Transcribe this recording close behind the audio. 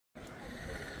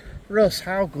Russ,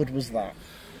 how good was that?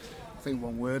 I think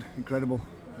one word, incredible.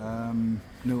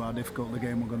 Knew how difficult the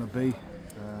game was going to be,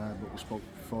 but we spoke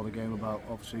before the game about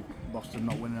obviously Boston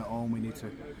not winning at home. We need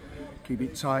to keep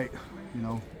it tight, you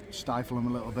know, stifle them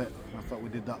a little bit. I thought we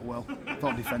did that well. I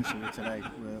thought defensively today,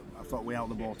 I thought we out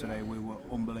the ball today. We were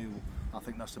unbelievable. I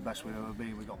think that's the best we've ever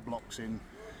been. We got blocks in.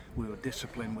 We were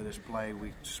disciplined with his play.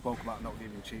 We spoke about not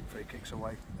giving cheap free kicks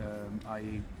away,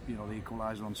 i.e., you know, the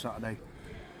equaliser on Saturday.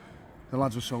 The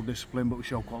lads were so disciplined, but we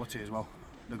showed quality as well.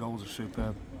 The goals are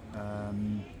superb.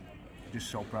 Just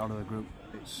so proud of the group.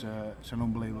 It's an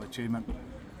unbelievable achievement,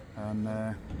 and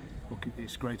look,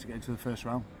 it's great to get into the first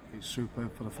round. It's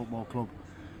superb for the football club,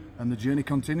 and the journey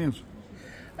continues.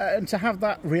 And to have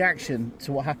that reaction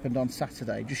to what happened on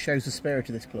Saturday just shows the spirit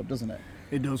of this club, doesn't it?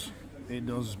 It does. It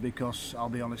does, because I'll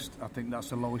be honest, I think that's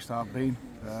the lowest I've been.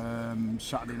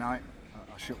 Saturday night,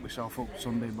 I shook myself up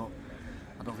Sunday, but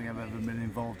I don't think I've ever been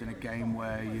involved in a game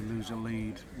where you lose a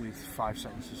lead with 5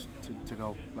 seconds to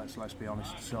go. Let's be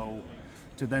honest. So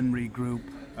to then regroup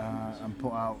and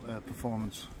put out a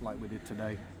performance like we did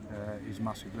today is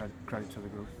massive credit to the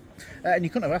group. And you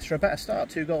couldn't have asked for a better start.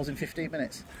 2 goals in 15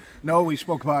 minutes. No, we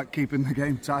spoke about keeping the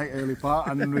game tight early part,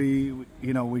 and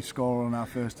we score on our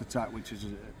first attack, which is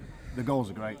the goals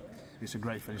are great. It's a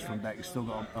great finish from Beck. He's still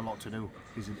got a lot to do.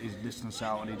 He's distance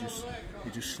out, and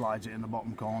he just slides it in the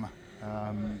bottom corner.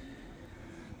 And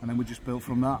then we just built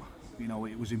from that. You know,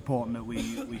 it was important that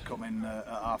we come in at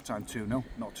half time 2-0,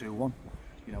 not 2-1.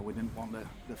 You know, we didn't want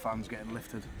the fans getting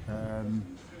lifted.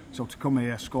 So to come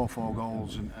here, score 4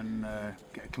 goals and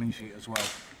get a clean sheet as well,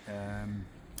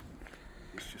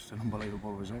 it's just an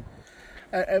unbelievable result.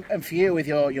 And for you, with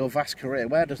your vast career,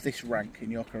 where does this rank in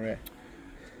your career?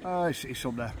 It's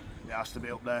up there. It has to be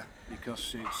up there,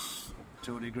 because it's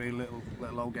to a degree little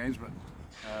old Gainsborough.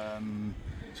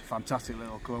 It's a fantastic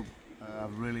little club.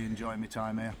 I've really enjoyed my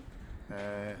time here.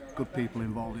 Good people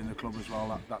involved in the club as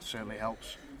well. That certainly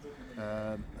helps.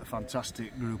 A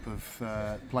fantastic group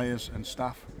of players and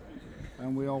staff,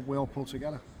 and we all pull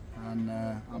together. And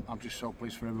I'm just so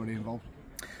pleased for everybody involved.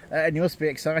 And you must be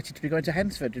excited to be going to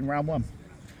Hensford in round 1.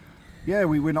 Yeah,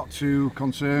 we're not too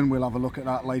concerned. We'll have a look at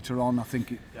that later on. I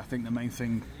think the main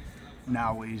thing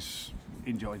now is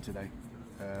enjoying today.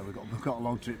 We've got a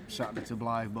long trip Saturday to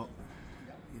Blythe, but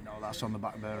you know, that's on the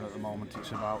back burner at the moment.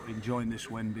 It's about enjoying this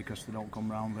win, because they don't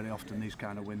come round very often, these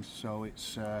kind of wins. So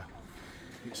it's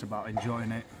about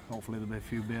enjoying it. Hopefully there'll be a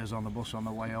few beers on the bus on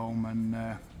the way home, and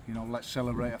you know, let's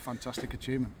celebrate a fantastic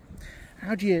achievement.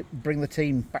 How do you bring the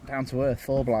team back down to earth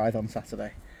for Blythe on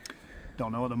Saturday?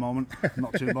 Don't know at the moment.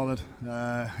 Not too bothered.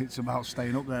 It's about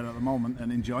staying up there at the moment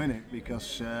and enjoying it,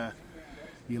 because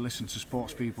you listen to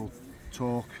sports people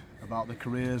talk about their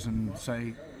careers and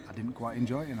say, I didn't quite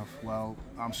enjoy it enough. Well,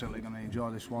 I'm certainly going to enjoy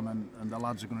this one, and the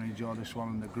lads are going to enjoy this one,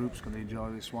 and the group's going to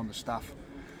enjoy this one, the staff,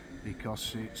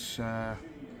 because it's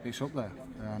up there.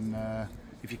 And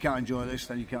if you can't enjoy this,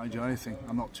 then you can't enjoy anything.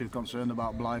 I'm not too concerned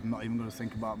about Blythe. I'm not even going to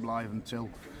think about Blythe until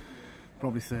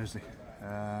probably Thursday.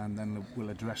 And then we'll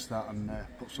address that and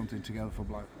put something together for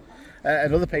Blythe.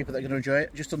 And other people that are going to enjoy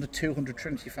it, just under 200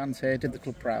 Trinity fans here did the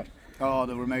club proud. Oh,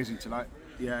 they were amazing tonight.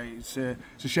 Yeah, it's a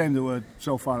shame they were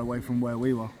so far away from where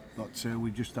we were, but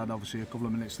we just had obviously a couple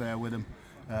of minutes there with them.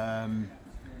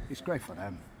 It's great for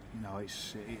them. You know,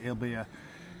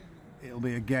 it'll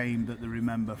be a game that they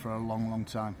remember for a long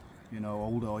time. You know,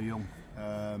 old or young.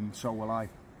 So will I.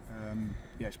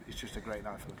 Yeah, it's just a great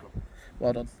night for the club.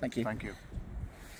 Well done. Thank you. Thank you.